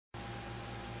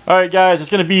Alright guys, it's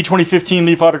going to be 2015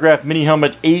 Leaf Autograph Mini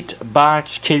Helmet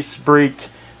 8-box case break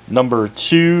number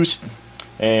 2.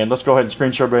 And let's go ahead and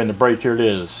screen share everybody in the break. Here it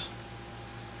is.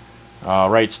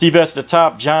 Alright, Steve S. at the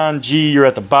top, John G. you're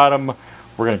at the bottom.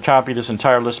 We're going to copy this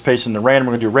entire list, paste in the random.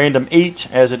 We're going to do random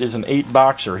 8 as it is an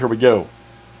 8-boxer. Here we go.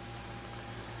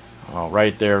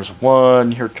 Alright, there's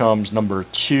 1. Here comes number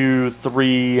 2,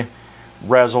 3,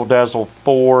 Razzle Dazzle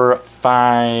 4,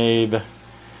 5,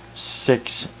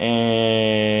 6,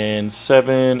 and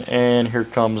 7, and here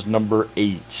comes number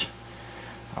 8.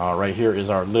 Alright, here is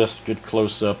our list. Good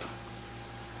close-up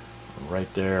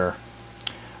right there.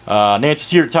 Nancy's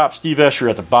here at the top, Steve Escher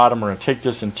at the bottom. We're going to take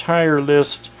this entire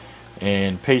list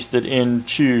and paste it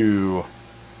into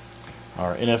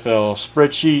our NFL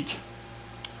spreadsheet.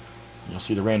 You'll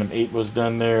see the random 8 was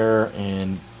done there,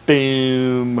 and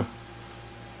boom.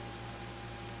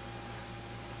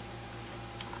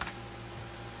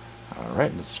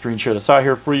 Alright, let's screen share this out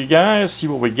here for you guys, see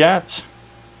what we got.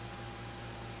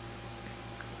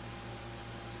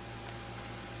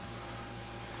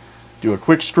 Do a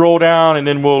quick scroll down and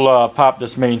then we'll pop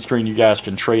this main screen. You guys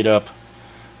can trade up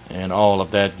and all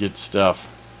of that good stuff.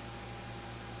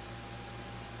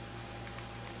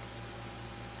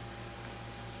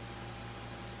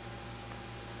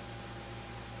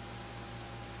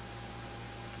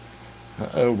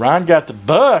 Uh-oh, Ron got the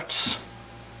Bucks.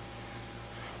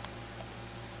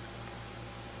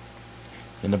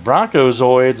 And the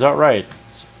Broncozoids, alright.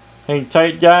 Hang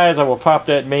tight, guys. I will pop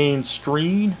that main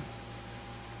screen.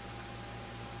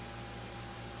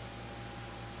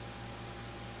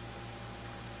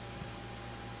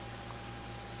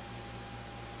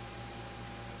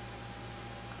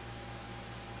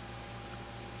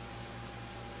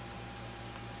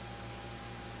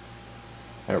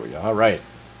 There we go. Alright.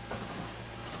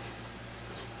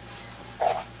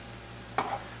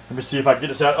 Let me see if I can get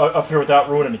this out up here without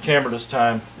ruining the camera this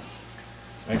time.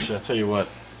 Actually, I'll tell you what.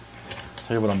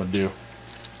 I'm going to do.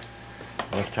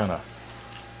 That's kind of...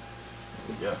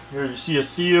 Here you see a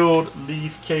sealed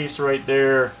leaf case right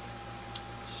there.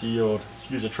 Sealed.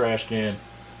 Excuse the trash can.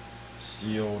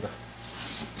 Sealed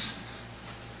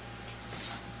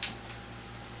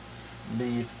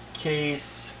leaf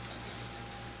case.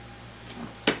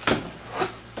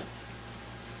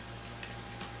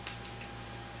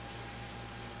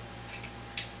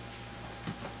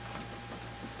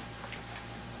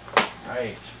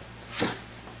 Right.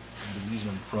 I'm using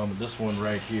them from this one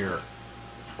right here.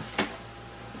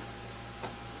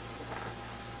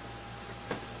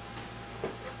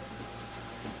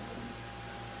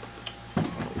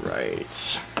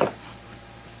 Right.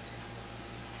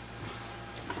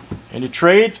 Any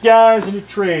trades, guys? Any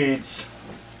trades?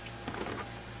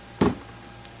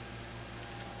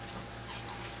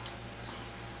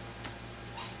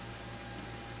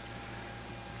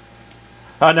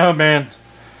 I know, man.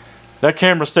 That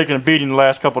camera's taken a beating the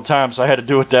last couple times, so I had to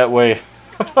do it that way.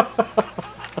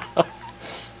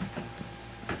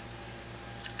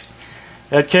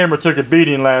 That camera took a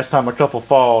beating last time, a couple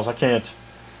falls. I can't.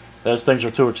 Those things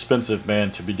are too expensive, man,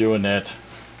 to be doing that.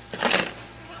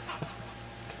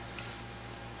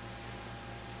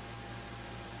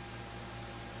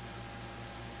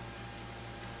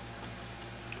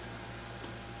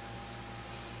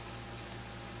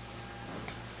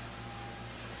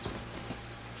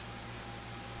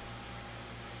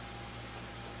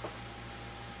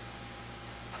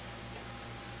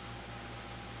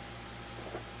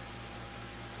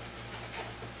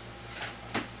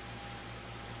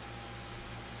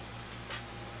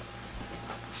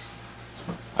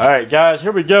 Alright guys,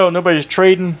 here we go. Nobody's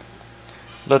trading.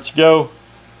 Let's go.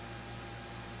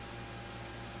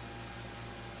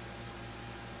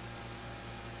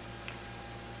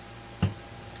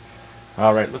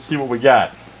 Alright, let's see what we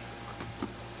got.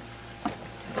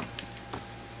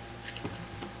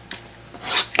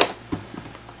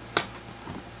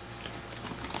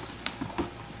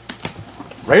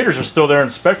 Raiders are still there in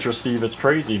Spectra, Steve. It's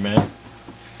crazy, man.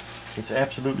 It's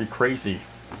absolutely crazy.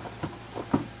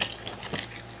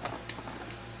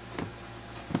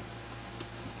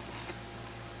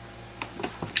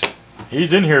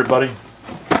 He's in here, buddy.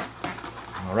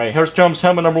 Alright, here comes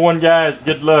helmet number 1, guys.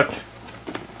 Good luck.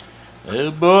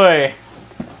 Oh boy.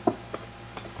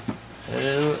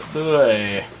 Oh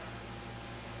boy.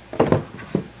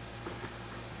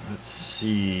 Let's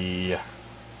see. Is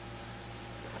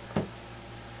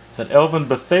that Elvin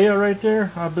Bethea right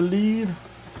there, I believe?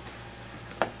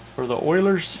 For the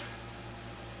Oilers.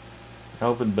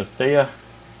 Elvin Bethea.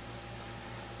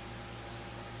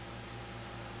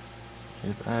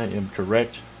 If I am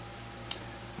correct.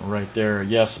 Right there.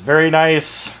 Yes, very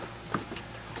nice.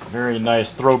 Very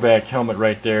nice throwback helmet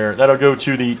right there. That'll go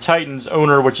to the Titans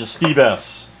owner, which is Steve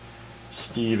S.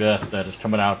 Steve S. That is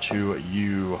coming out to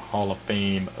you. Hall of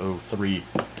Fame 03.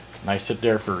 Nice hit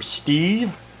there for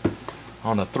Steve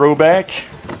on the throwback.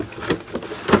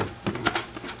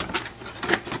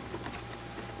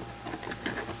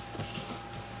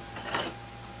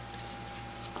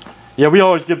 Yeah, we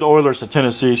always give the Oilers to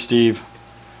Tennessee, Steve.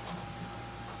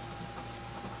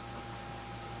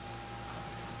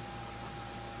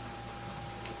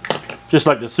 Just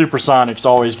like the Supersonics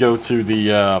always go to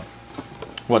the,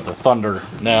 the Thunder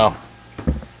now.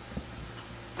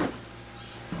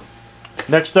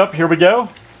 Next up, here we go.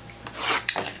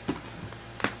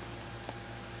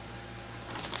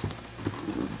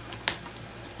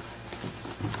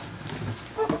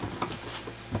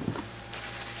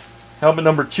 Helmet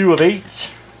number 2 of 8.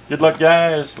 Good luck,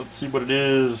 guys. Let's see what it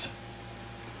is.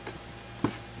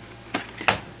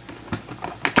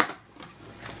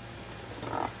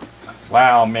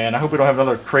 Wow, man. I hope we don't have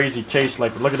another crazy case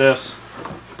like, look at this.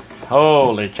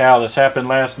 Holy cow, this happened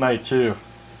last night too.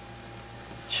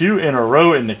 2 in a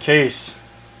row in the case.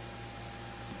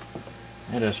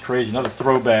 That is crazy. Another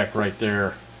throwback right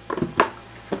there. I'm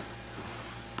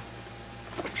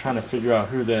trying to figure out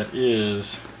who that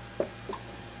is.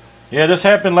 Yeah, this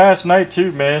happened last night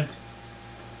too, man.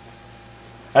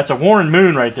 That's a Warren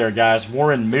Moon right there, guys.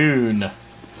 Warren Moon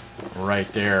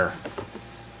right there.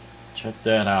 Check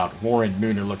that out. Warren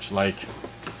Moon, it looks like.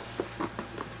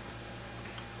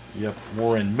 Yep,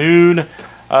 Warren Moon.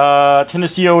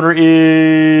 Tennessee owner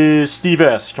is Steve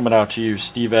S. Coming out to you.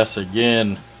 Steve S.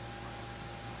 again.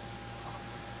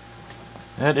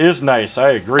 That is nice.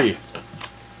 I agree.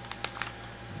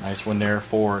 Nice one there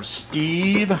for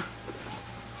Steve.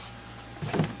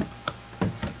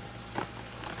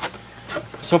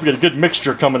 Let's hope we get a good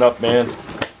mixture coming up, man.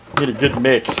 Get a good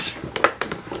mix.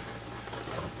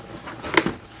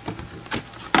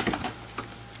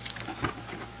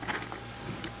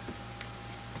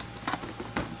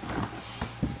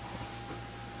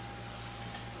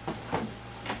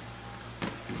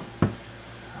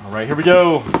 All right, here we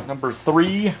go. Number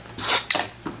 3.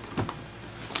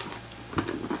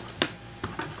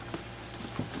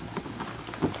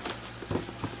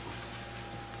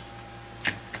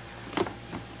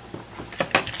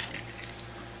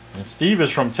 And Steve is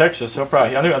from Texas. He'll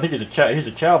probably, I think he's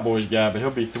a Cowboys guy, but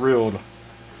he'll be thrilled.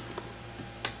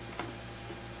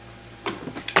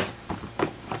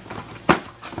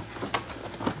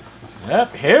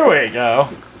 Yep, here we go.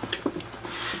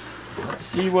 Let's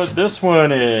see what this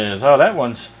one is. Oh, that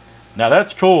one's... Now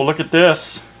that's cool. Look at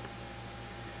this.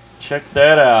 Check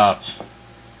that out.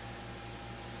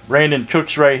 Brandon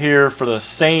Cooks right here for the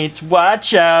Saints.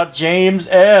 Watch out, James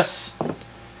S.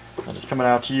 That is coming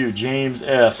out to you, James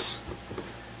S.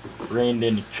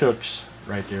 Brandon Cooks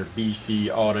right there. BC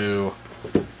Auto.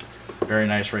 Very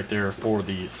nice right there for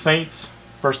the Saints.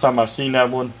 First time I've seen that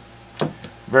one.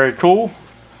 Very cool.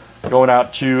 Going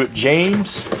out to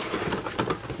James.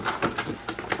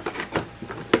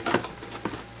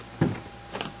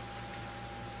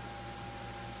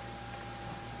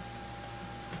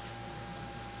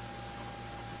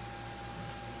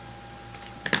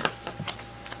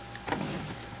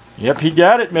 Yep, he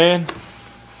got it, man.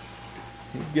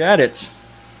 He got it.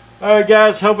 All right,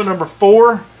 guys, helmet number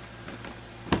 4.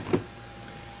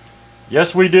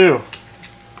 Yes, we do.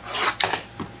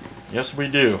 Yes, we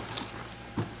do.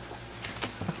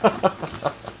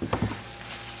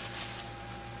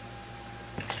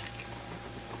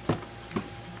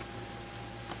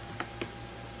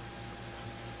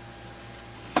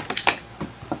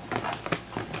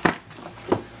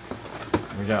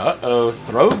 We got, uh-oh,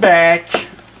 throwback.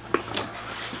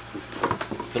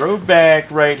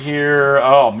 Throwback right here.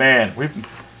 Oh, man.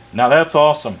 Now that's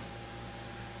awesome.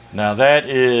 Now that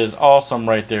is awesome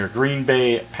right there. Green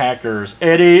Bay Packers.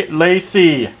 Eddie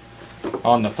Lacy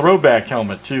on the throwback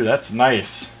helmet, too. That's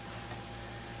nice.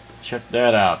 Check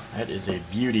that out. That is a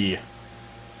beauty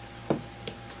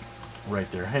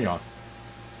right there. Hang on.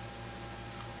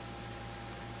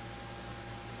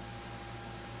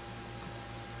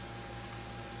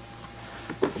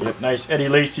 Yep, nice Eddie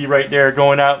Lacy right there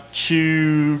going out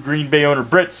to Green Bay owner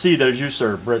Brett C. There's you,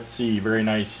 sir. Brett C. Very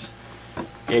nice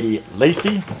Eddie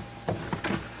Lacy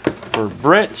for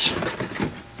Brett.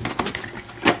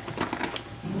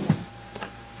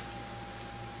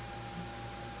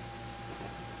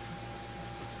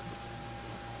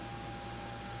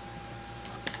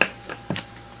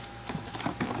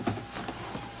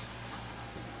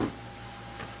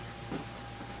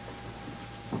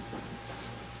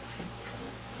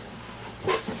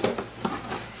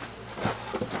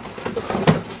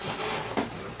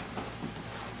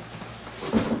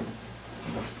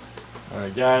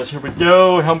 Alright guys, here we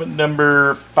go. Helmet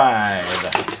number 5.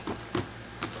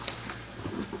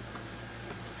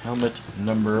 Helmet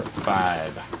number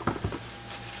 5.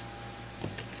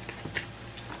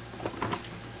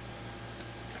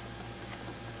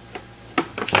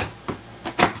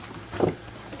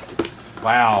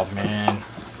 Wow, man.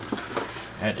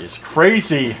 That is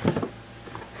crazy.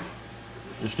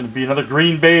 There's going to be another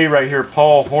Green Bay right here.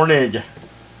 Paul Hornung.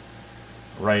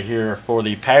 Right here for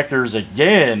the Packers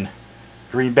again.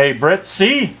 Green Bay, Brett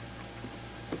C.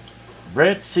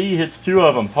 Brett C hits 2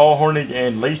 of them. Paul Hornung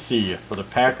and Lacey for the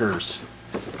Packers.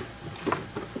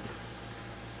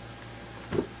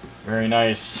 Very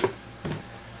nice.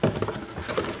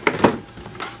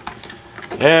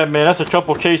 Yeah, man, that's a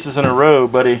couple cases in a row,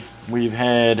 buddy. We've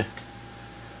had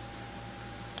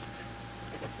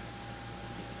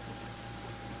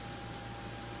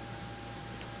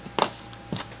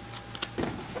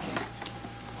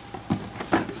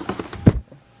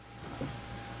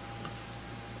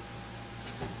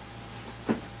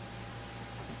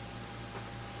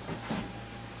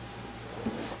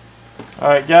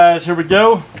Alright guys, here we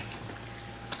go.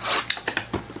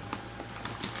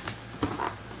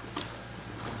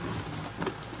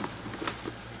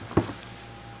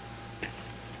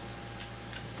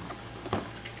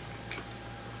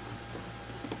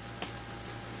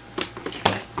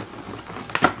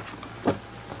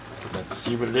 Let's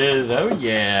see what it is. Oh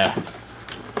yeah.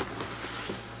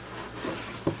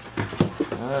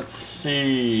 Let's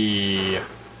see.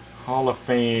 Hall of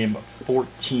Fame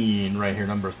 14 right here,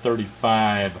 number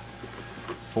 35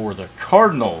 for the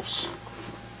Cardinals.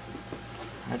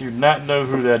 I do not know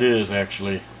who that is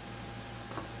actually.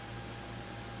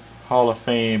 Hall of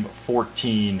Fame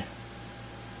 14.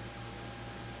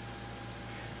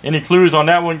 Any clues on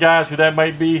that one, guys, who that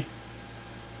might be?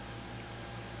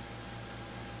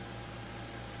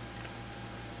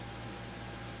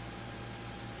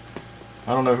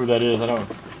 I don't know who that is. Let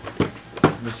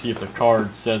me see if the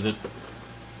card says it.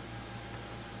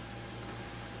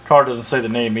 Card doesn't say the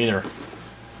name either.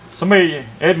 Somebody,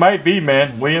 it might be,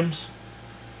 man. Williams.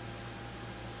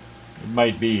 It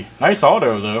might be. Nice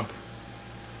auto, though.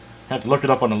 Have to look it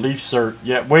up on the Leaf cert.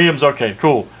 Yeah, Williams, okay,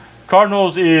 cool.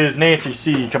 Cardinals is Nancy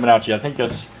C coming out to you. I think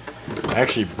that's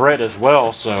actually Brett as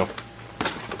well, so.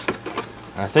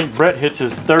 I think Brett hits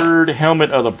his 3rd helmet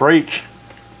of the break.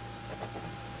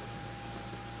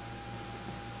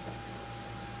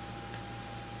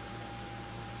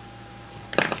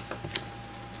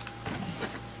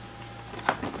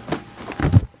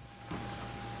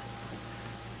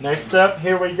 Next up,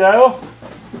 here we go.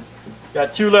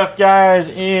 Got 2 left, guys,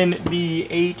 in the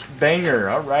 8 banger.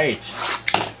 All right.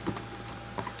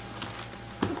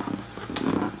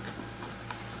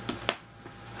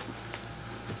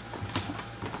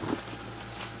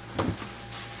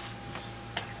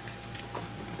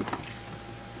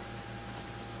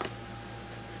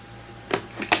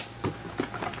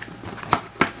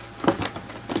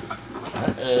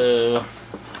 Uh-oh.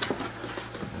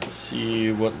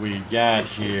 See what we got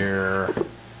here.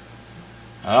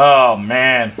 Oh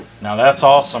man, now that's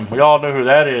awesome. We all know who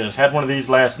that is. Had one of these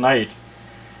last night.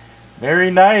 Very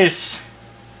nice.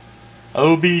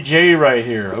 OBJ right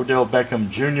here. Odell Beckham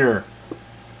Jr.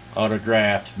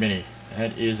 autographed mini.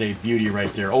 That is a beauty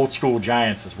right there. Old school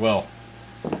Giants as well.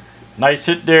 Nice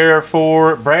hit there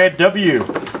for Brad W.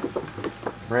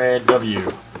 Brad W.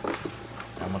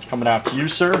 That one's coming out to you,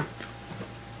 sir.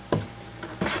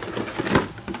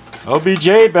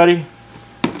 OBJ, buddy.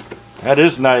 That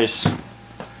is nice.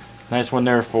 Nice one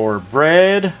there for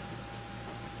Brad.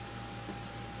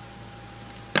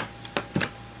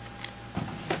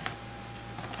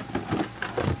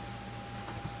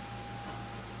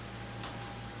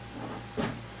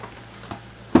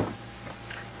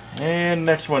 And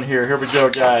next one here. Here we go,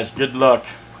 guys. Good luck.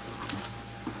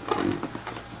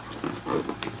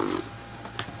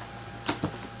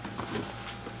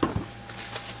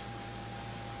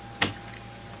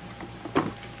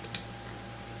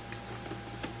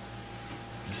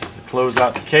 Close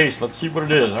out the case. Let's see what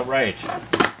it is. All right. All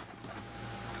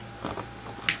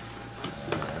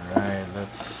right.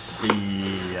 Let's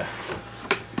see. I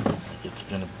think it's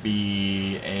going to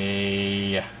be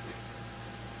a... I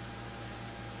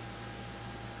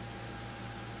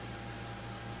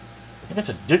think it's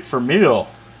a Dick Vermeil.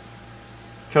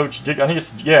 Coach Dick. I think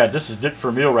it's, yeah, this is Dick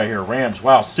Vermeil right here. Rams.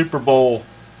 Wow. Super Bowl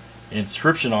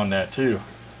inscription on that too.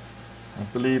 I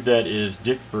believe that is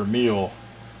Dick Vermeil.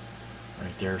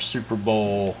 Right there, Super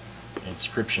Bowl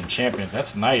inscription champions.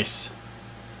 That's nice.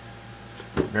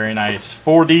 Very nice.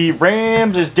 For the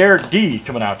Rams is Derek D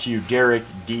coming out to you. Derek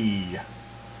D.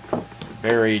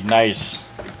 Very nice.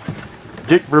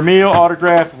 Dick Vermeil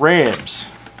autograph Rams.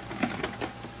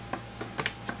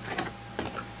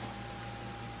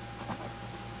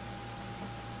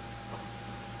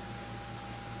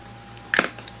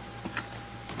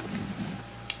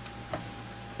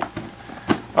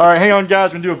 Alright, hang on guys,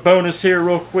 we're going to do a bonus here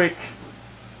real quick.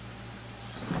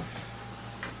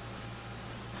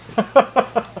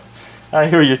 I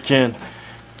hear you, Ken.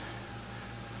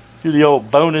 Do the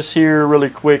old bonus here really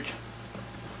quick.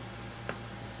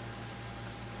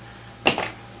 Let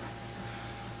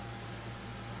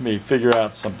me figure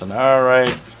out something.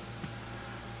 Alright.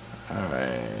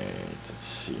 Alright, let's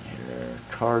see here.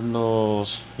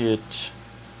 Cardinals hit.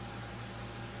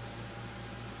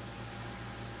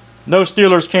 No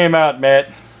Steelers came out, Matt.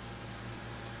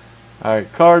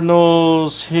 Alright,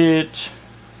 Cardinals hit.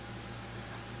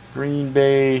 Green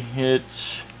Bay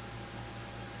hit.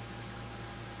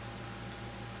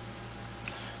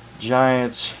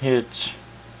 Giants hit.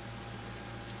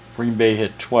 Green Bay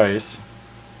hit twice.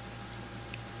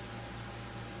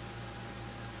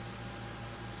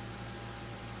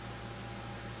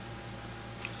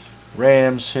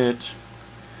 Rams hit.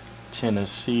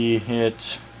 Tennessee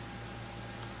hit.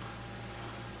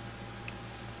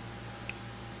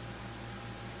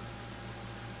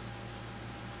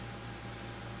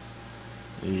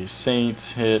 The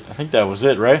Saints hit. I think that was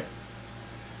it, right?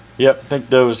 Yep, I think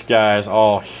those guys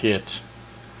all hit.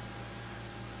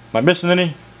 Am I missing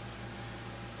any?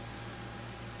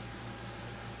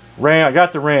 I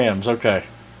got the Rams. Okay.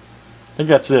 I think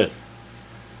that's it.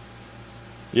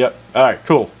 Yep. Alright,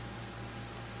 cool.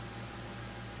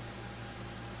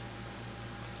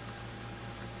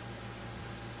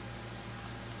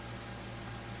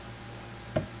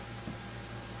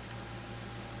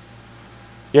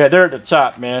 Yeah, they're at the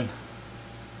top, man.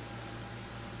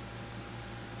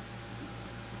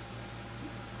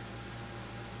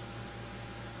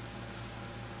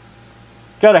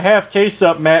 Got a half case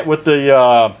up, Matt, with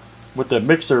the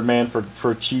mixer, man,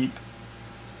 for cheap.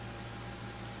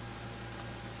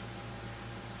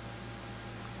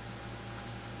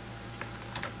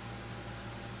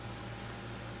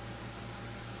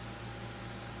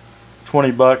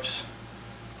 $20.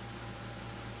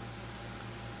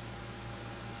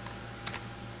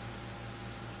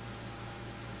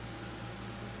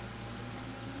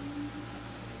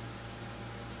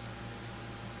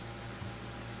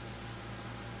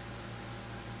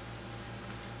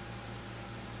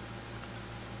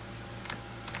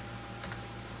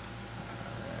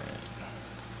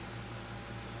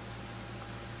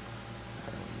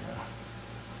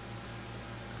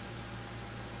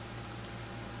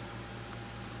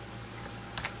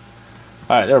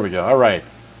 Alright, there we go. Alright.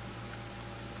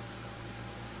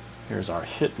 Here's our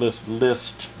hit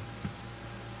list.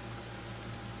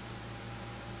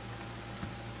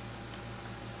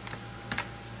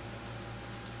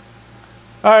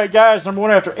 Alright guys, number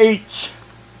 1 after 8.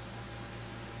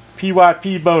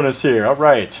 PYP bonus here.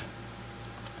 Alright.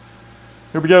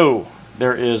 Here we go.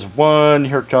 There is 1.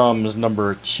 Here comes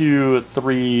number 2,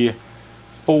 3,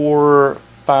 4,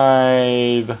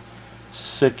 5,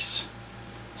 6,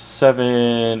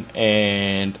 7,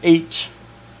 and 8.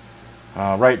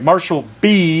 Right, Marshall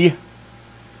B,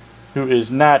 who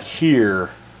is not here.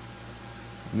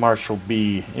 Marshall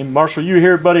B. And Marshall, you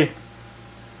here, buddy?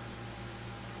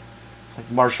 It's like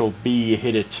Marshall B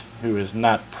hit it, who is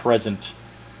not present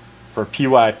for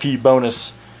PYP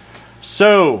bonus.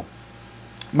 So,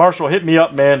 Marshall, hit me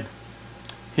up, man.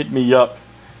 Hit me up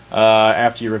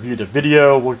after you review the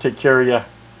video. We'll take care of you.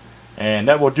 And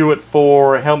that will do it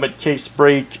for helmet case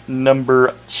break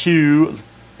number 2.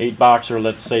 8 boxer.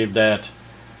 Let's save that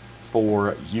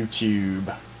for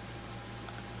YouTube.